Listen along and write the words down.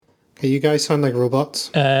Hey, you guys sound like robots.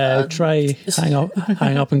 Try hang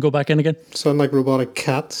up and go back in again. Sound like robotic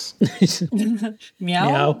cats.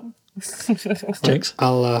 Meow. Jinx.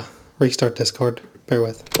 I'll restart Discord. Bear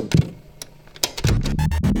with.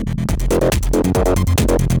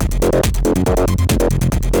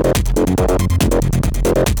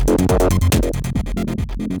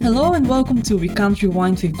 Hello and welcome to We Can't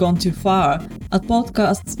Rewind, We've Gone Too Far, a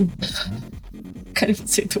podcast... Can't even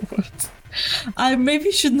say the words. I maybe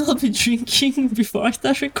should not be drinking before I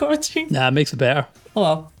start recording. Nah, it makes it better. Oh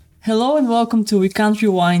well. Hello and welcome to We Can't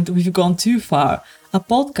Rewind, We've Gone Too Far, a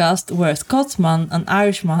podcast where a Scotsman, an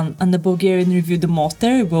Irishman and a Bulgarian review the most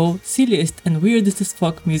terrible, silliest and weirdest as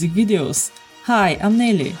fuck music videos. Hi, I'm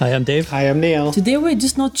Nelly. Hi, I'm Dave. Hi, I'm Neil. Today we're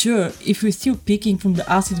just not sure if we're still picking from the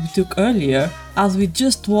acid we took earlier, as we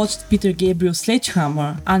just watched Peter Gabriel's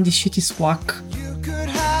Sledgehammer and the shitty swack. You could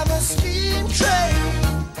have a steam train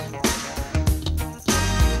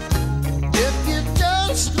if you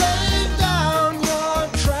just lay down your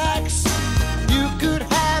tracks. You could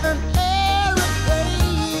have an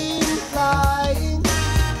aeroplane flying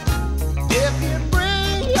if you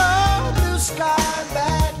bring your blue sky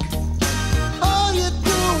back. All you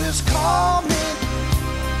do is call me.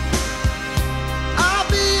 I'll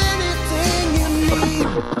be anything you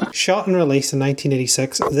need. Shot and released in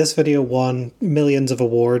 1986, this video won millions of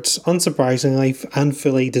awards, unsurprisingly and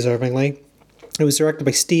fully deservingly. It was directed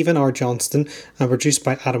by Stephen R. Johnston and produced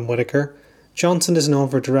by Adam Whitaker. Johnston is known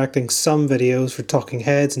for directing some videos for Talking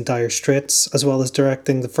Heads and Dire Straits, as well as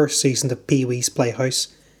directing the first season of Pee-wee's Playhouse.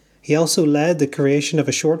 He also led the creation of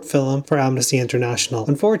a short film for Amnesty International.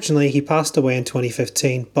 Unfortunately, he passed away in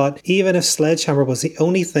 2015, but even if Sledgehammer was the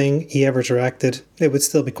only thing he ever directed, it would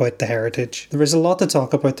still be quite the heritage. There is a lot to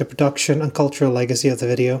talk about the production and cultural legacy of the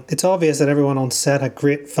video. It's obvious that everyone on set had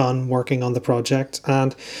great fun working on the project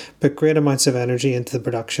and put great amounts of energy into the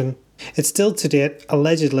production. It's still to date,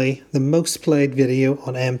 allegedly, the most played video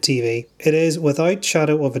on MTV. It is, without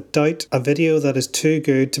shadow of a doubt, a video that is too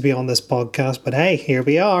good to be on this podcast, but hey, here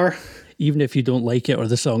we are. Even if you don't like it or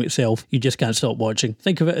the song itself, you just can't stop watching.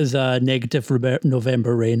 Think of it as a negative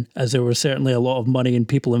November Rain, as there was certainly a lot of money and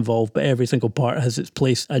people involved, but every single part has its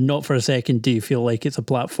place, and not for a second do you feel like it's a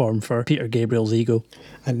platform for Peter Gabriel's ego.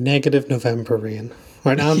 A negative November Rain.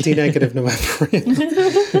 Or an anti-negative November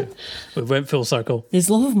Rain. We went full circle. There's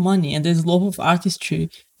a lot of money and there's a lot of artistry,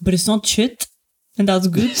 but it's not shit, and that's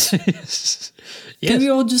good. Yes. Can we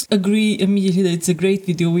all just agree immediately that it's a great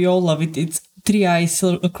video? We all love it. It's 3 eyes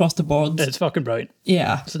across the board. It's fucking brilliant.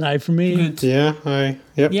 Yeah. It's an eye for me. Good. Yeah,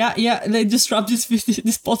 yep. Yeah. Let's just wrap this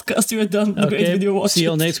podcast. We're done. Okay. Great video. Watch See you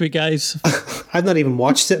all it. next week, guys. I've not even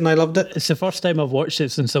watched it and I loved it. It's the first time I've watched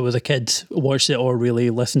it since I was a kid. Watched it or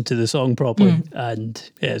really listened to the song properly.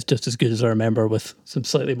 And yeah, it's just as good as I remember, with some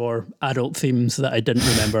slightly more adult themes that I didn't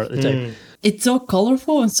remember at the time. It's so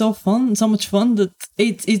colorful and so fun, so much fun that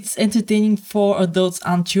it's entertaining for adults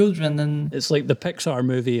and children. And It's like the Pixar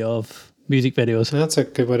movie of music videos. That's a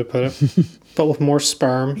good way to put it. But with more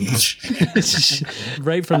sperm.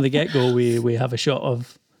 Right from the get-go, we have a shot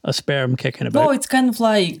of a sperm kicking about. it's kind of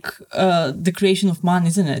like the creation of man,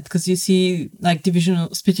 isn't it? Because you see like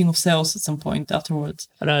splitting of cells at some point afterwards.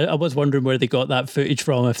 And I was wondering where they got that footage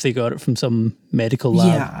from, if they got it from some medical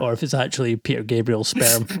lab, Yeah. or if it's actually Peter Gabriel's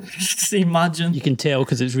sperm. Imagine. You can tell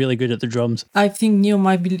because it's really good at the drums. I think Neil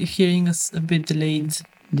might be hearing us a bit delayed.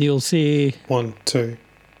 Neil, say... 1, 2.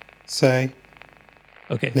 Say.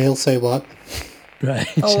 Okay, Neil, say what? right.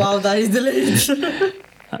 Oh wow, that is delayed.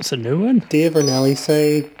 That's a new one. Dave or Nelly,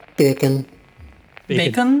 say bacon.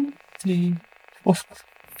 Bacon. 3, 4,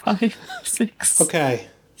 5, 6. Okay.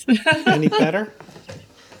 Any better?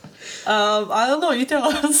 I don't know. You tell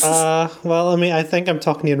us. Well, I mean, I think I'm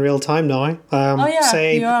talking to you in real time now.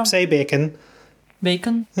 you are. Say bacon.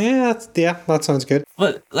 Bacon. Yeah, that sounds good.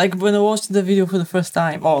 But like when I watched the video for the first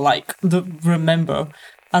time, or like remember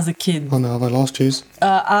as a kid, Oh no, have I lost you?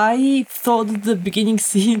 I thought that the beginning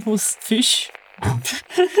scene was fish.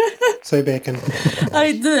 Say bacon.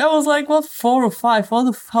 I was like, what, 4 or 5? How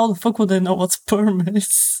the fuck would I know what sperm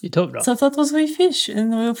is? You talked about. So I thought it was really fish,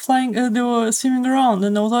 and they were flying. They were swimming around,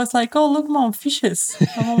 and I was always like, "Oh, look, mom, fishes."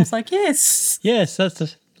 And mom was like, "Yes, Yes, that's a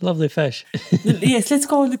lovely fish. yes, let's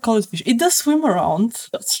call it fish. It does swim around."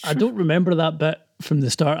 I don't remember that bit from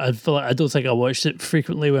the start. I feel like I don't think I watched it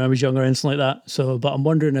frequently when I was younger or anything like that. So, but I'm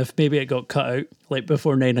wondering if maybe it got cut out like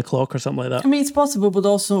before 9 o'clock or something like that. I mean, it's possible, but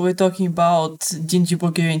also we're talking about dingy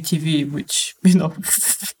Bulgarian TV, which,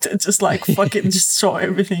 just like fucking just show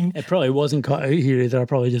everything. It probably wasn't cut out here either. I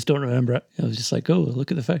probably just don't remember it. I was just like, oh,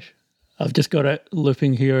 look at the fish. I've just got it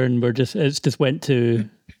looping here, and it's just went to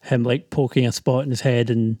him like poking a spot in his head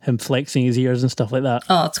and him flexing his ears and stuff like that.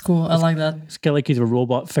 Oh, that's cool. I like that. It's kind of like he's a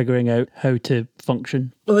robot figuring out how to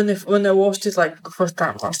function. When I watched it like the first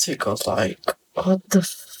time last week, I was like, what the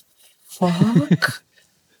fuck?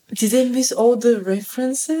 Did I miss all the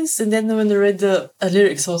references? And then when I read the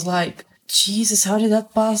lyrics, I was like, Jesus, how did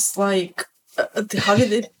that pass? Like, how did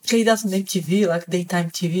they play that on MTV? Like daytime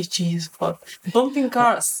TV? Jeez, fuck. Bumping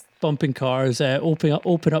cars. Bumping cars,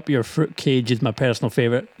 open up your fruit cage is my personal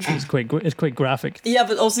favourite. It's quite graphic. Yeah,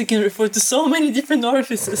 but also you can refer to so many different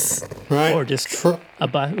orifices. Right. Or just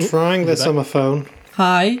trying this on my phone.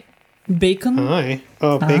 Hi, bacon. Hi.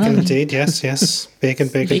 Oh, bacon indeed. Yes. Bacon,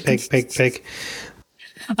 pig.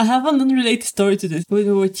 I have an unrelated story to this. When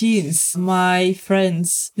we were teens, my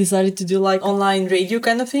friends decided to do like online radio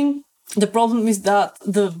kind of thing. The problem is that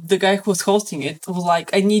the guy who was hosting it was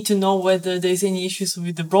like, I need to know whether there's any issues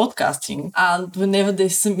with the broadcasting. And whenever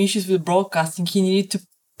there's some issues with broadcasting, he needed to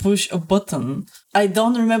push a button. I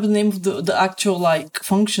don't remember the name of the actual like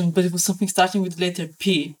function, but it was something starting with the letter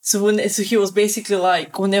P. So he was basically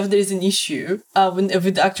like, whenever there is an issue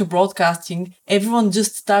with the actual broadcasting, everyone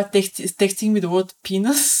just start texting with the word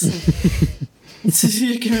penis. So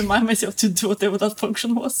you can remind myself to do whatever that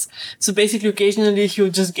function was. So basically, occasionally he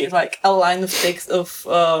would just get like a line of text text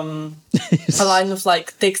that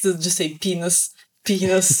just say penis,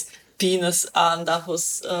 and that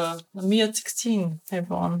was me at 16.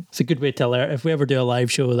 Everyone, it's a good way to alert. If we ever do a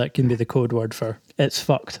live show, that can be the code word for it's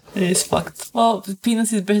fucked. It is fucked. Well,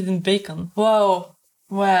 penis is better than bacon. Wow,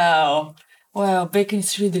 bacon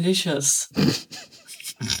is really delicious.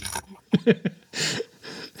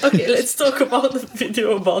 Okay, let's talk about the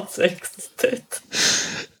video about sex instead.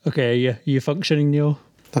 Okay, yeah, you functioning, Neil?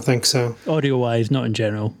 I think so. Audio-wise, not in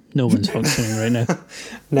general. No one's functioning right now.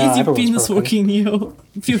 Is your penis working, Neil?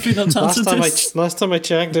 Feel free not to answer this. Last time I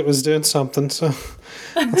checked, it was doing something, so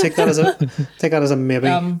I'll take that as a maybe.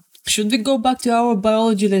 Should we go back to our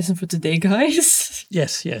biology lesson for today, guys?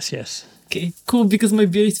 Yes. Okay, cool, because my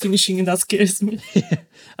beer is finishing and that scares me.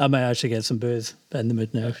 I might actually get some booze in the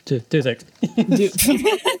mood now. Two seconds.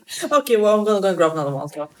 Okay, well, I'm going to grab another one.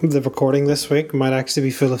 So. The recording this week might actually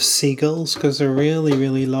be full of seagulls because they're really,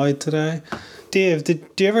 really loud today. Dave, did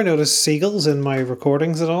you ever notice seagulls in my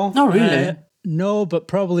recordings at all? Not really. No, but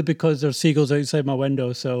probably because there's seagulls outside my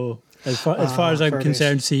window, so... As far as I'm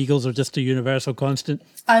concerned, seagulls are just a universal constant.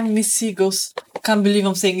 I miss seagulls. Can't believe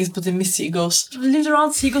I'm saying this, but I miss seagulls. I lived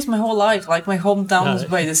around seagulls my whole life. Like, my hometown was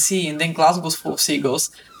by the sea, and then Glasgow's full of seagulls.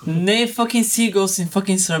 No fucking seagulls in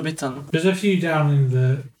fucking Surbiton. There's a few down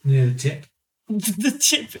near the tip. The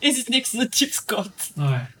tip? Is it next to the tip, Scott?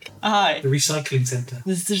 Aye. Aye. The recycling centre.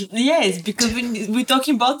 Yes, because when we're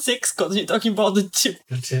talking about sex, Scott, you're talking about the tip.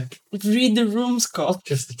 The tip. Read the room, Scott.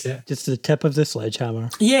 Just the tip. Just the tip of the sledgehammer.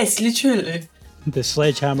 Yes, literally. The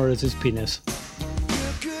sledgehammer is his penis.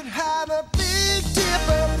 You could have a big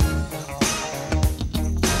dipper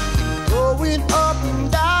going up and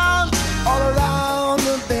down all around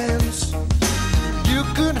the bends. You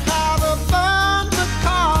could have a thunder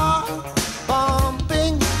car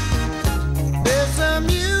bumping. There's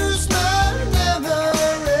amusement never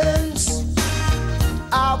ends.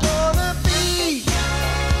 I wanna be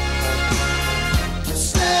the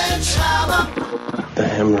sledgehammer. The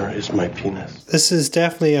hammer is my penis. This is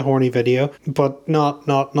definitely a horny video, but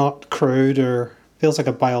not crude or feels like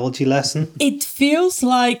a biology lesson. It feels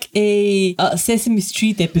like a Sesame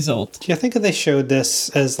Street episode. Do you think if they showed this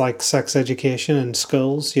as like sex education in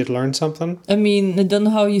schools, you'd learn something? I mean, I don't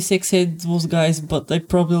know how you sex ed those guys, but I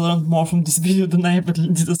probably learned more from this video than I ever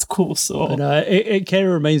did at school, so... It kind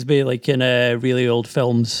of reminds me, like in really old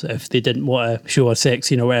films, if they didn't want to show a sex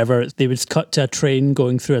scene or whatever, they would cut to a train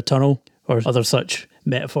going through a tunnel or other such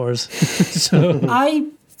metaphors. So I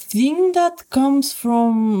think that comes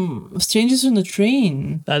from Strangers on the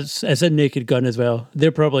Train. It's in Naked Gun as well.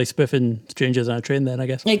 They're probably spoofing Strangers on a Train then, I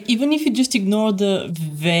guess. Like, even if you just ignore the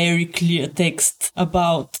very clear text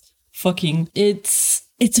about fucking, it's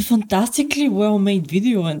a fantastically well-made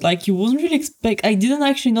video, and like you wouldn't really expect... I didn't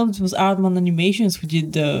actually know it was Aardman Animations who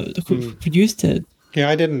produced it. Yeah,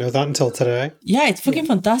 I didn't know that until today. Yeah, it's fucking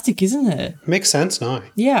fantastic, isn't it? Makes sense now.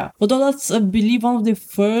 Yeah. Although that's, I believe, one of the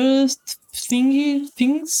first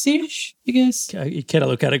things-ish, I guess. You kind of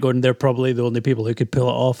look at it going, they're probably the only people who could pull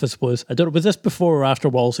it off, I suppose. I don't know, was this before or after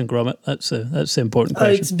Wallace and Gromit? That's the important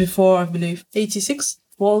question. It's before, I believe. 86?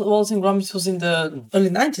 Waltzing Gromit was in the early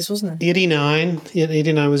 90s, wasn't it? 89. Yeah,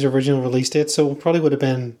 89 was the original release date, so probably would have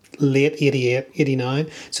been late 88, 89.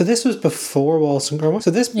 So this was before Wallace and Gromit.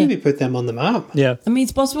 So this maybe put them on the map. Yeah. I mean,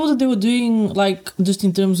 it's possible that they were doing, like, just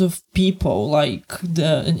in terms of people, like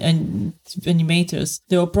the and animators,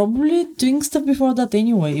 they were probably doing stuff before that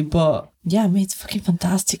anyway, but yeah, I mean, it's fucking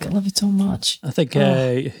fantastic. I love it so much. I think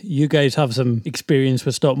you guys have some experience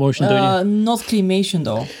with stop motion, don't you? Not claymation,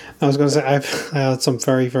 though. I was going to say, I had some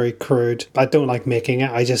very, very crude. I don't like making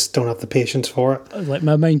it. I just don't have the patience for it. Like,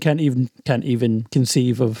 my mind can't even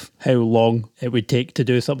conceive of how long it would take to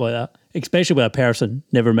do something like that. Especially with a person,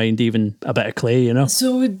 never mind even a bit of clay, you know?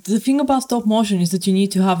 So the thing about stop motion is that you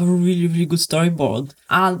need to have a really, really good storyboard.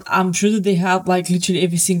 And I'm sure that they had, like, literally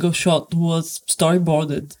every single shot was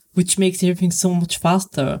storyboarded, which makes everything so much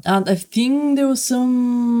faster. And I think there was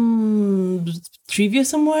some trivia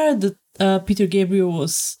somewhere that Peter Gabriel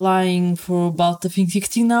was flying for about, I think,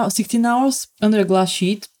 16 hours under a glass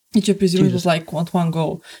sheet, which I presume was like one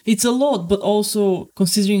go. It's a lot, but also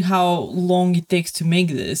considering how long it takes to make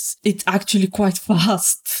this, it's actually quite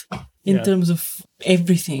fast in terms of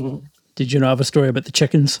everything. Did you not have a story about the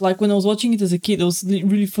chickens? Like, when I was watching it as a kid, I was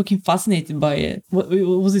really fucking fascinated by it.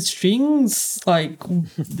 Was it strings? Like,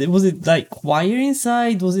 was it like wire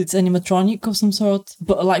inside? Was it animatronic of some sort?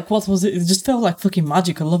 But like, what was it? It just felt like fucking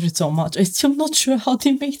magic. I loved it so much. I'm still not sure how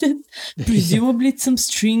they made it. Presumably it's some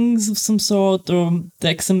strings of some sort, or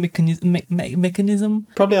like some mechanism.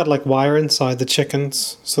 Probably had like wire inside the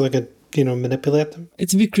chickens so they could, manipulate them.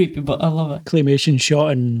 It's a bit creepy, but I love it. Claymation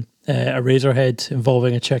shot in a Razorhead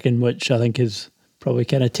involving a chicken, which I think is probably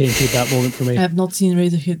kind of tainted that moment for me. I have not seen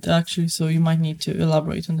Razorhead actually, so you might need to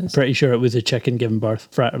elaborate on this. Pretty sure it was a chicken giving birth,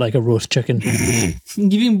 like a roast chicken.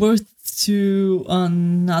 Giving birth to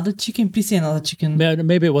another chicken? Please say another chicken.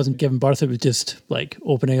 Maybe it wasn't giving birth, it was just like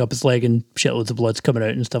opening up its leg and shitloads of blood's coming out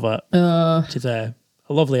and stuff like that. Which is a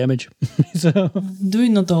lovely image. So, do we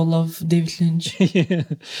not all love David Lynch? Yeah.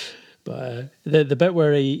 But the bit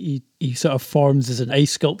where he sort of forms as an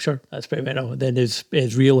ice sculpture, that's pretty mental. Then his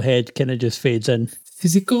real head kind of just fades in.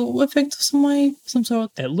 Physical effect of some sort?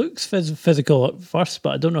 It looks physical at first,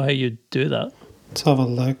 but I don't know how you do that. Let's have a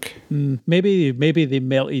look. Maybe they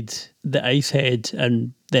melted the ice head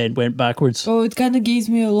and then went backwards. Oh, it kind of gives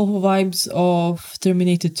me a lot of vibes of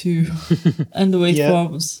Terminator 2 and the way it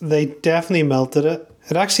forms. They definitely melted it.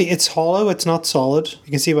 It's hollow, it's not solid.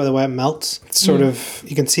 You can see by the way it melts. It's sort of,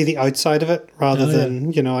 you can see the outside of it rather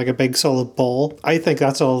than, like a big solid ball. I think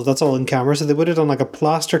that's all in camera. So they would have done like a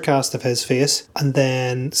plaster cast of his face and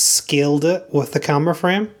then scaled it with the camera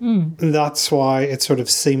frame. And that's why it sort of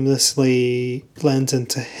seamlessly blends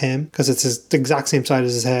into him, because it's the exact same size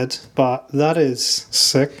as his head. But that is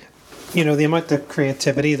sick. The amount of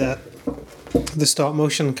creativity that the stop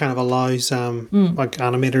motion kind of allows like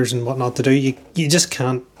animators and whatnot to do. You just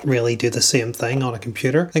can't really do the same thing on a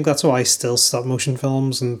computer. I think that's why still stop motion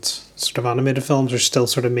films and sort of animated films are still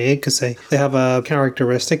sort of made, because they have a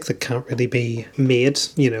characteristic that can't really be made,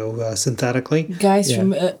 synthetically. Guys,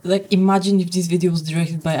 imagine if this video was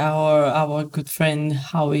directed by our good friend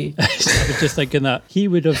Howie. I was just thinking that he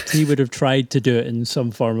would have tried to do it in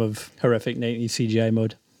some form of horrific 90s CGI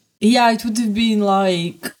mode. Yeah, it would have been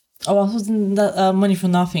like, wasn't that Money for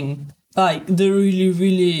Nothing? Like the really,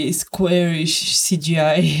 really squarish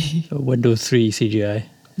CGI. Windows 3 CGI.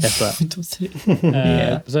 Windows 3.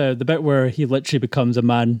 So the bit where he literally becomes a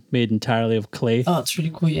man made entirely of clay. Oh, it's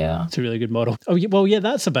really cool, yeah. It's a really good model. Oh, well, yeah,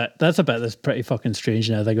 that's a bit that's pretty fucking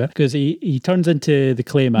strange now, I think, because he turns into the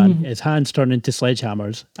clay man, his hands turn into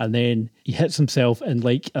sledgehammers, and then he hits himself and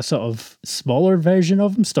like a sort of smaller version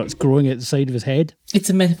of him starts growing at the side of his head.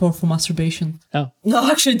 It's a metaphor for masturbation. Oh. No,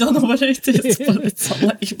 actually, I don't know what it is, but it sounds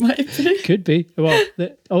like it might be. Could be. Well,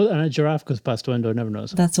 and a giraffe goes past the window, I never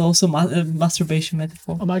noticed. That's also a masturbation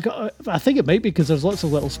metaphor. Oh my God, I think it might be because there's lots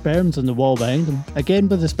of little sperms on the wall behind him. Again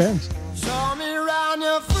with the sperms. Show me around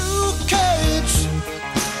your fruit cage,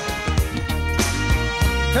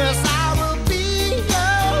 'cause I will be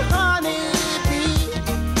your honeybee.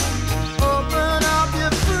 Open up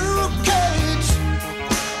your fruit cage,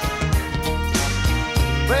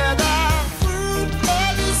 where the fruit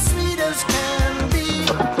is sweet as can be.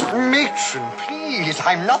 Matron, please,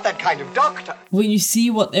 I'm not that kind of doctor. When you see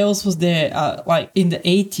what else was there, like in the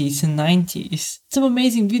 80s and 90s, some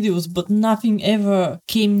amazing videos, but nothing ever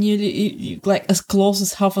came nearly like as close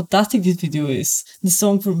as how fantastic this video is. The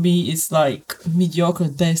song for me is like mediocre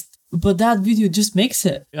at best, but that video just makes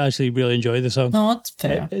it. I actually really enjoy the song. No, it's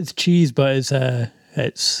fair. It's cheese, but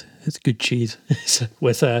it's good cheese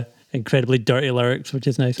with incredibly dirty lyrics, which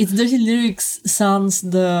is nice. It's dirty lyrics sans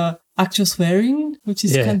the actual swearing, which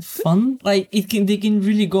is kind of fun. Like they can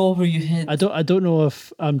really go over your head. I don't know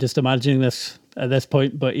if I'm just imagining this at this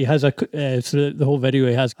point, but he has through the whole video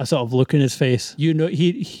he has a sort of look in his face. You know,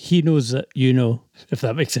 he knows that you know, if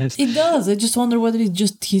that makes sense. It does. I just wonder whether it's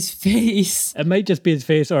just his face. It might just be his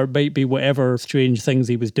face, or it might be whatever strange things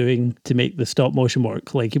he was doing to make the stop motion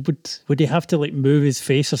work. Like, would he have to like move his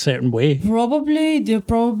face a certain way? Probably. They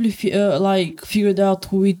probably figured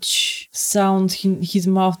out which sound his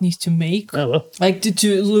mouth needs to make. Oh well. Like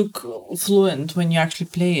to look fluent when you actually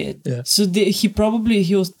play it. Yeah. So they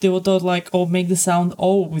were thought like, oh, make the sound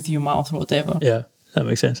O with your mouth or whatever. Yeah, that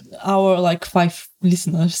makes sense. Our like 5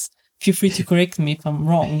 listeners, feel free to correct me if I'm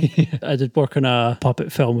wrong. I did work on a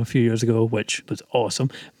puppet film a few years ago, which was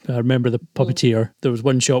awesome. I remember the puppeteer. There was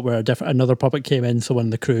one shot where another puppet came in, so one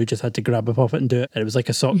of the crew just had to grab a puppet and do it. And it was like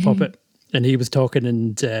a sock puppet. And he was talking,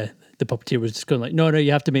 and the puppeteer was just going like, no,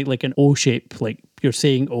 you have to make like an O shape, like you're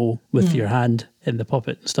saying O with your hand in the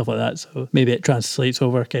puppet and stuff like that. So maybe it translates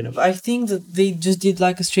over kind of. I think that they just did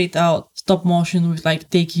like a straight out stop motion with like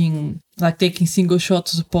taking single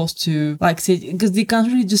shots as opposed to like say, because they can't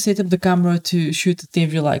really just set up the camera to shoot at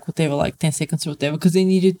every like 10 seconds or whatever, because they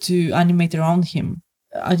needed to animate around him.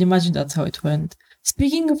 I'd imagine that's how it went.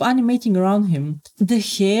 Speaking of animating around him,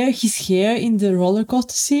 his hair in the roller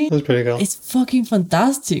coaster scene, That's pretty cool. it's fucking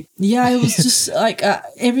fantastic. Yeah, it was just like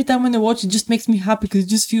every time when I watch it, just makes me happy because it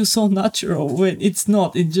just feels so natural when it's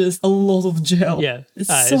not. It's just a lot of gel. Yeah,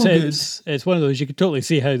 it's so good. It's one of those, you can totally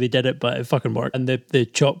see how they did it, but it fucking worked. And the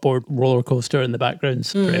chalkboard roller coaster in the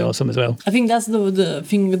background's pretty awesome as well. I think that's the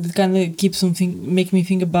thing that kind of keeps make me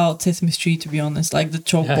think about Sesame Street, to be honest, like the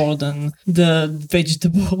chalkboard and the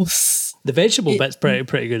vegetables. The vegetable bit's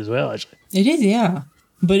pretty good as well, actually. It is, yeah.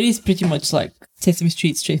 But it is pretty much like Sesame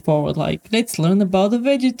Street straightforward, like, let's learn about the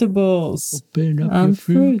vegetables. Open up your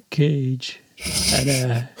fruit cage.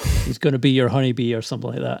 And he's going to be your honeybee or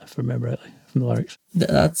something like that, if I remember rightly, from the lyrics.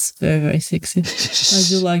 That's very, very sexy. I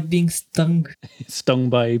do like being stung.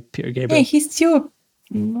 Stung by Peter Gabriel. Hey, he's still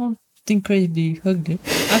not incredibly ugly.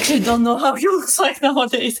 Actually, don't know how he looks like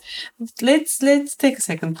nowadays. Let's take a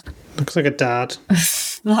second. Looks like a dad.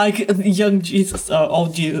 Like young Jesus, or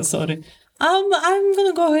old Jesus, sorry. I'm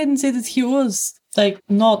gonna go ahead and say that he was like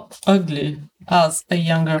not ugly as a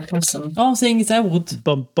younger person. All I'm saying is I would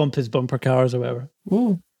Bump his bumper cars or whatever.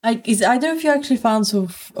 Ooh. Like, is either of you actually fans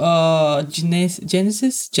of Genesis?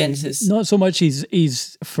 Not so much.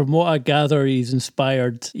 He's from what I gather, he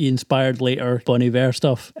inspired later Bon Iver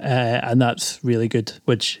stuff, and that's really good,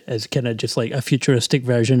 which is kind of just like a futuristic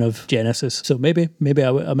version of Genesis. So maybe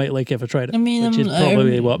I might like it if I tried it. I mean, which is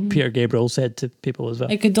probably what Peter Gabriel said to people as well.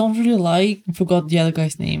 Like, I don't really I forgot the other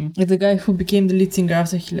guy's name. Like the guy who became the lead singer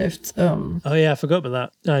after he left. Oh yeah, I forgot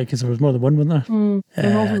about that. Because there was more than one, wasn't there?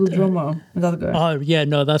 And also the drummer, that guy. Oh yeah,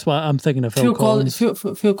 no, that's why I'm thinking of Phil Collins.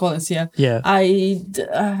 Phil Collins, yeah. Yeah. I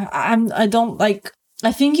don't like.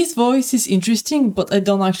 I think his voice is interesting, but I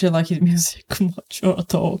don't actually like his music much or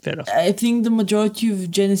at all. Fair enough. I think the majority of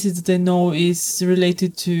Genesis that I know is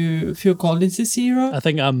related to Phil Collins' era. I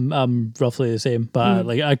think I'm roughly the same, but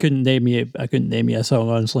like I couldn't name you a song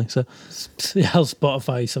honestly. So I'll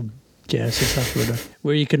Spotify some Genesis afterward,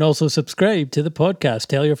 where you can also subscribe to the podcast.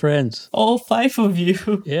 Tell your friends. All 5 of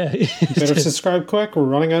you. Yeah. Better subscribe quick. We're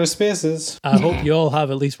running out of spaces. I hope you all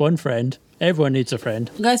have at least one friend. Everyone needs a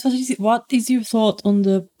friend. Guys, what is your thought on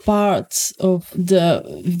the parts of the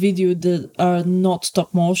video that are not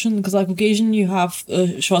stop motion? Because like occasionally you have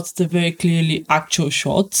shots that are very clearly actual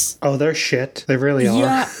shots. Oh, they're shit. They really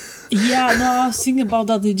are. Yeah, no, I was thinking about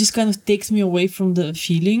that. It just kind of takes me away from the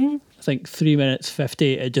feeling. I think 3 minutes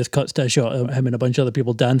 50, it just cuts to a shot of him and a bunch of other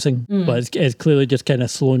people dancing. But it's clearly just kind of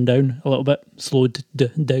slowed down a little bit.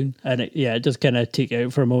 Down. And it just kind of take it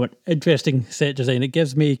out for a moment. Interesting set design. It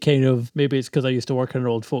gives me kind of, maybe it's because I used to work in an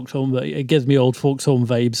old folks home, but it gives me old folks home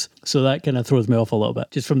vibes. So that kind of throws me off a little bit,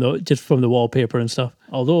 just from the wallpaper and stuff.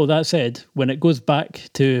 Although that said, when it goes back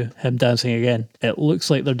to him dancing again, it looks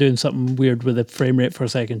like they're doing something weird with the frame rate for a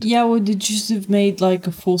second. Yeah, well, they just have made like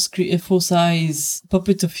a full-size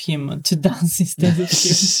puppet of him to dance instead of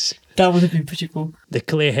him. That would have been pretty cool. The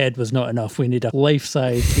clay head was not enough. We need a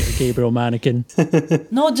life-size Peter Gabriel mannequin.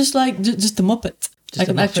 No, just a Muppet. Just like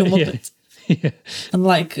an actual Muppet. Yeah. And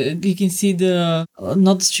like you can see the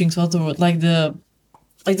not the strings, what's the word? Like the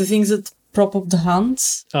things that prop up the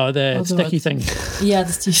hands. Oh, the sticky thing. Yeah,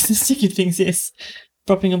 the sticky things, yes.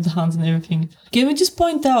 Propping up the hands and everything. Can we just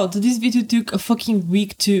point out that this video took a fucking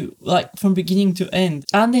week to, like, from beginning to end.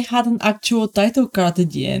 And they had an actual title card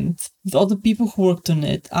at the end. with all the people who worked on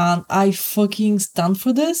it, and I fucking stand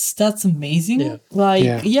for this. That's amazing. Yeah. Like,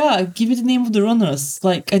 Yeah. yeah, give me the name of the runners.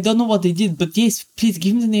 Like, I don't know what they did, but yes, please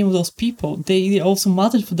give me the name of those people. They also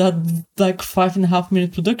mattered for that, like, 5.5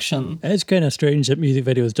 minute production. It's kind of strange that music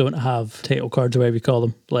videos don't have title cards, or whatever you call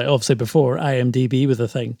them. Like, obviously before IMDb was a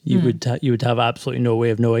thing, you would have absolutely no way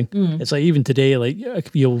of knowing. It's like even today, like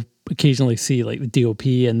you'll occasionally see like the DOP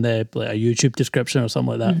and the like a YouTube description or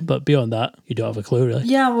something like that, but beyond that, you don't have a clue really.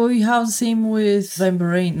 Yeah, well, you have the same with November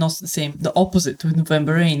Rain. Not the same, the opposite with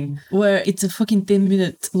November Rain, where it's a fucking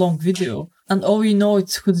 10-minute long video. And all you know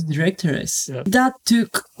is who the director is. Yeah. That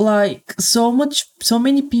took like so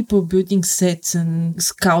many people building sets and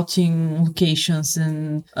scouting locations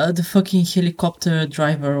and the fucking helicopter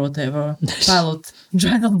driver or whatever. Pilot.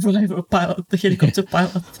 The helicopter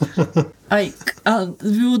pilot. Like,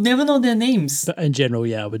 we would never know their names. But in general,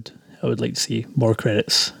 yeah, I would like to see more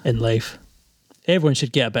credits in life. Everyone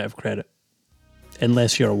should get a bit of credit.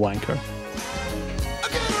 Unless you're a wanker.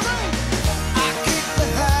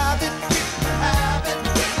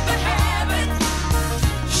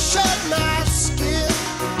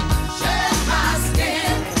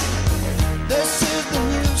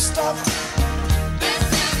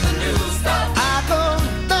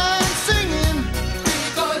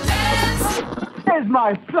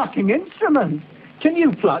 My plucking instrument. Can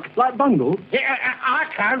you pluck like Bungle? Yeah, I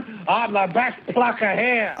can. I'm the best plucker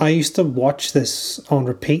here. I used to watch this on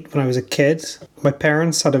repeat when I was a kid. My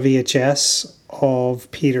parents had a VHS of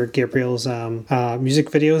Peter Gabriel's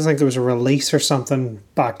music videos. I think there was a release or something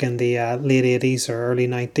back in the late 80s or early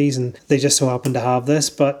 90s, and they just so happened to have this.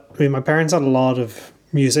 But I mean, my parents had a lot of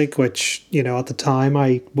music which, you know, at the time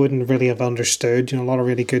I wouldn't really have understood, you know, a lot of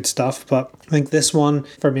really good stuff, but I think this one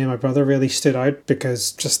for me and my brother really stood out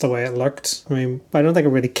because just the way it looked. I mean, I don't think I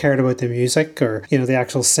really cared about the music or, you know, the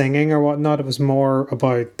actual singing or whatnot. It was more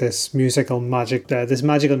about this magical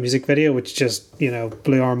music video which just, you know,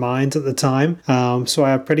 blew our minds at the time. So I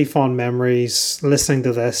have pretty fond memories listening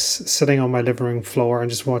to this, sitting on my living room floor and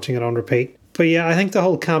just watching it on repeat. But yeah, I think the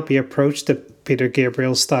whole campy approach to Peter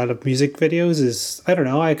Gabriel's style of music videos is, I don't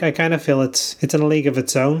know, I kind of feel it's in a league of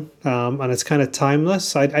its own, and it's kind of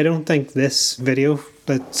timeless. I don't think this video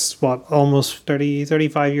that's almost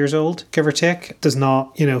 35 years old, give or take, does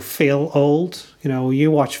not, you know, feel old. You know,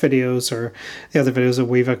 you watch videos or the other videos that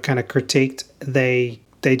we've kind of critiqued, they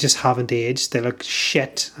just haven't aged. They look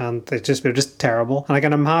shit and they're just terrible. And I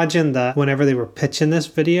can imagine that whenever they were pitching this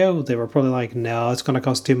video, they were probably like, no, it's going to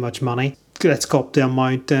cost too much money. Let's go up to a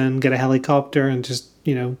mountain, get a helicopter and just,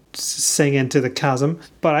 you know, sing into the chasm.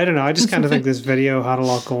 But I don't know, I just kind of think this video had a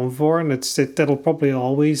lot going for it, and it'll probably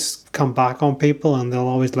always come back on people and they'll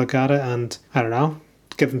always look at it and, I don't know,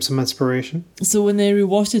 give them some inspiration. So when I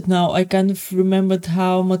rewatched it now, I kind of remembered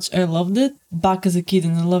how much I loved it back as a kid,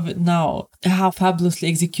 and I love it now. How fabulously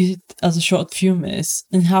executed as a short film is,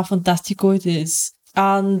 and how fantastical it is.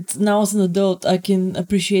 And now as an adult, I can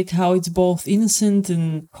appreciate how it's both innocent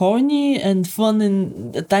and corny and fun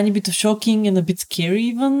and a tiny bit of shocking and a bit scary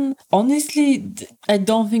even. Honestly, I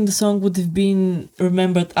don't think the song would have been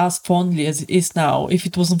remembered as fondly as it is now if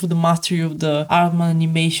it wasn't for the mastery of the Artman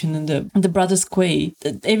animation and the Brothers Quay.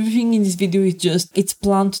 Everything in this video is just, it's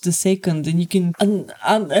planned to the second, and you can, and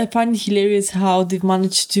I find it hilarious how they've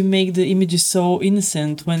managed to make the images so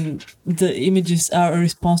innocent when the images are a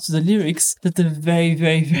response to the lyrics that are very,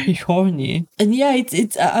 very, very horny. And yeah,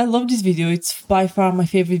 it's I love this video. It's by far my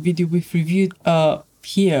favorite video we've reviewed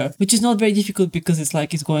here, which is not very difficult because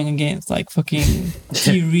it's going against like fucking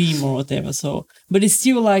T-Ream or whatever. So, but it's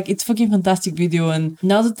still like, it's fucking fantastic video. And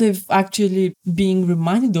now that they've actually being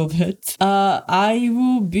reminded of it, I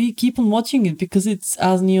will keep on watching it because it's,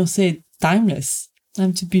 as Neo said, timeless.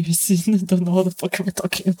 I'm too busy. I don't know what the fuck I'm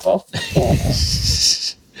talking about.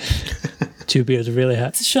 Two beers really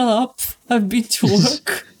hot. Shut up. I've been to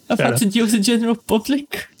work. I've had to deal with the general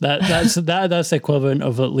public. That's the equivalent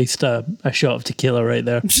of at least a shot of tequila right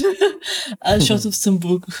there. A shot of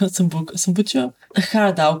kombucha,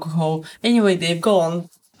 hard alcohol. Anyway, Dave, go on.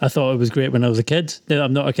 I thought it was great when I was a kid.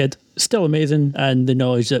 I'm not a kid. Still amazing, and the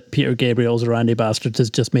knowledge that Peter Gabriel's a randy bastard has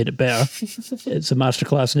just made it better. It's a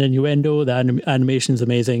masterclass in innuendo. The animation's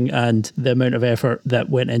amazing, and the amount of effort that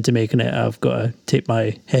went into making it, I've got to take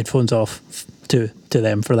my headphones off to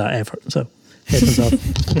them for that effort. So, headphones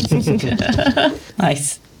off.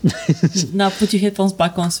 Nice. Now put your headphones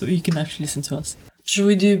back on so you can actually listen to us. Should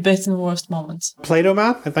we do best and worst moments? Play-Doh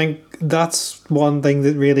Man, I think that's one thing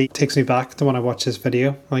that really takes me back to when I watched this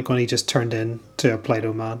video. Like when he just turned into a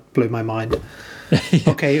Play-Doh Man, blew my mind.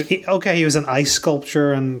 Okay, he was an ice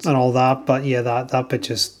sculpture and all that, but yeah, that bit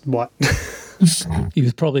just, what? He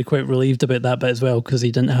was probably quite relieved about that bit as well because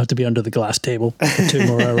he didn't have to be under the glass table for 2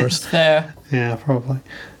 more hours. Fair. Yeah, probably.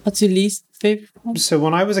 What's your least favorite one? So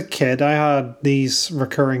when I was a kid, I had these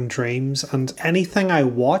recurring dreams, and anything I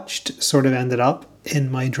watched sort of ended up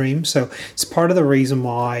in my dreams. So it's part of the reason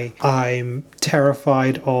why I'm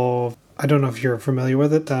terrified of, I don't know if you're familiar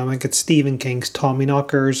with it, I think it's Stephen King's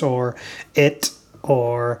Tommyknockers or It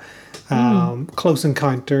or Close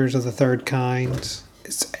Encounters of the Third Kind.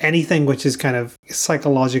 It's anything which is kind of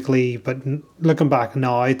psychologically, but looking back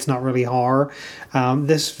now, it's not really horror.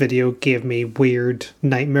 This video gave me weird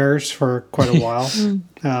nightmares for quite a while.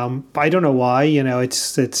 But I don't know why. You know,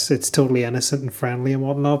 it's totally innocent and friendly and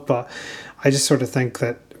whatnot. But I just sort of think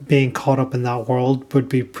that being caught up in that world would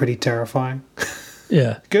be pretty terrifying.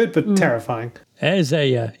 Yeah, Good, but terrifying. it is.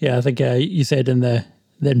 Yeah. I think you said in the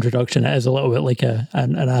introduction, it is a little bit like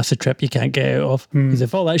an acid trip you can't get out of. Because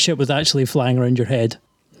if all that shit was actually flying around your head,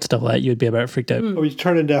 stuff like that, you'd be a bit freaked out. Or you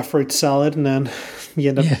turn into a fruit salad and then you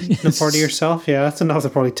end up eating a part of yourself. Yeah, that's enough to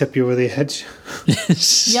probably tip you over the edge.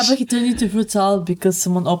 Yeah, but he turned into fruit salad because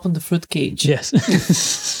someone opened the fruit cage. Yes.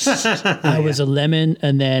 I was a lemon,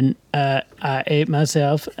 and then I ate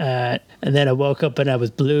myself, and then I woke up and I was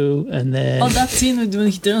blue, and then... Oh, that scene when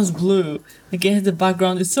he turns blue against the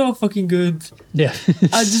background is so fucking good. Yeah.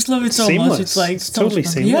 I just love it so Seamless. much. It's like It's totally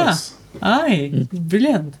seamless. Yeah, aye,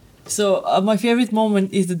 brilliant. So my favorite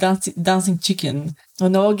moment is the dancing chicken.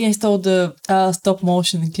 And now against all the stop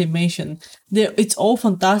motion and claymation, it's all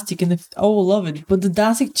fantastic and I all love it. But the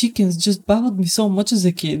dancing chickens just baffled me so much as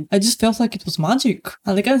a kid. I just felt like it was magic,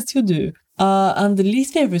 and I can still do. And the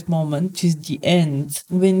least favorite moment is the end,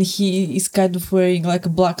 when he is kind of wearing like a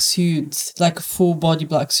black suit, like a full body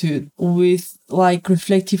black suit, with like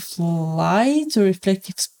reflective light or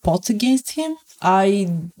reflective spots against him.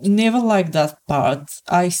 I never liked that part.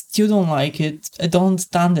 I still don't like it. I don't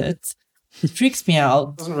understand it. It freaks me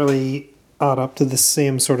out. Doesn't really add up to the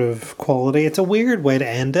same sort of quality. It's a weird way to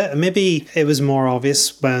end it. Maybe it was more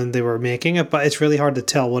obvious when they were making it, but it's really hard to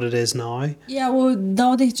tell what it is now. Yeah, well,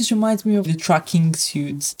 nowadays it just reminds me of the tracking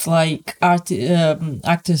suits, like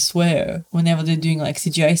actors wear whenever they're doing like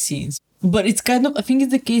CGI scenes. But it's kind of, I think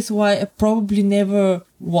it's the case why I probably never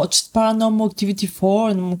watched Paranormal Activity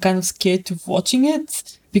 4 and I'm kind of scared of watching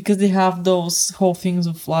it. Because they have those whole things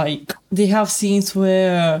of like, they have scenes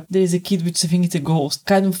where there's a kid which I think it's a ghost.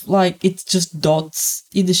 Kind of like it's just dots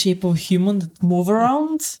in the shape of a human that move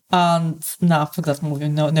around. And fuck that movie,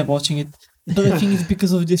 no, never watching it. But I think it's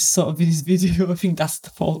because of this video, I think that's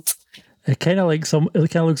the fault. It kind of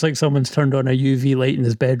looks like someone's turned on a UV light in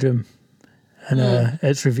his bedroom. And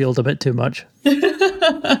it's revealed a bit too much.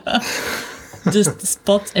 Just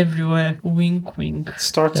spots everywhere. Wink, wink.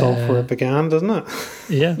 Starts off where it began, doesn't it?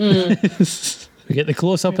 Yeah. We get the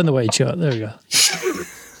close up and the wide shot. There we go.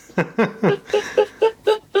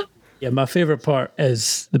 Yeah, my favourite part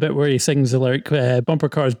is the bit where he sings the lyric, bumper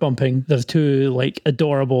cars bumping. There's two, fucking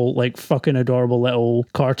adorable little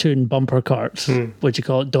cartoon bumper carts, what you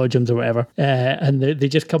call it, dodgems or whatever. And they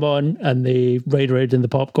just come on and they ride around in the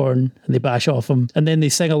popcorn and they bash off them. And then they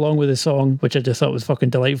sing along with the song, which I just thought was fucking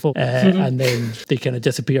delightful. And then they kind of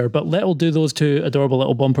disappear. But little do those two adorable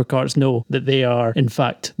little bumper carts know that they are, in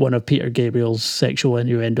fact, one of Peter Gabriel's sexual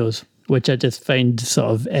innuendos, which I just find sort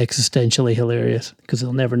of existentially hilarious because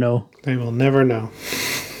they'll never know. They will never know.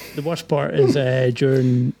 The worst part is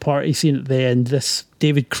during party scene at the end, this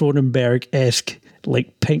David Cronenberg-esque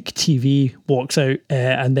like pink TV walks out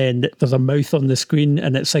and then there's a mouth on the screen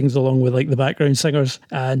and it sings along with like the background singers,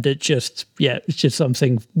 and it's just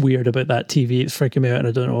something weird about that TV. It's freaking me out and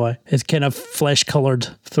I don't know why. It's kind of flesh coloured,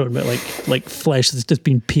 throwing about like flesh that's just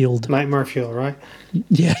been peeled. Nightmare fuel, right?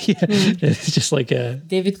 Yeah. It's just like a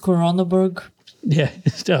David Cronenberg. Yeah.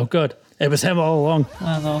 Oh god, it was him all along.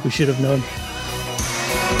 I know. We should have known.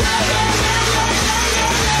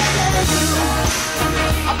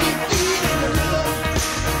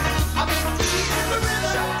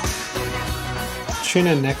 Tune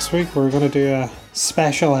in next week. We're going to do a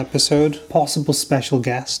special episode, possible special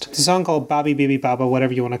guest. It's a song called Babby Baby Baba,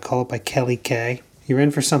 whatever you want to call it, by Kelly Kay. You're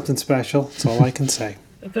in for something special. That's all I can say.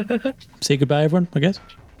 Say goodbye, everyone, I guess.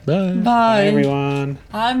 Bye. Bye, everyone.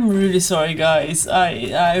 I'm really sorry, guys.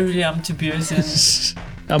 I really am too busy.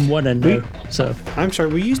 I'm one in now, so. I'm sorry,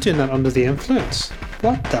 were you doing that under the influence?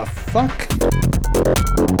 What the fuck?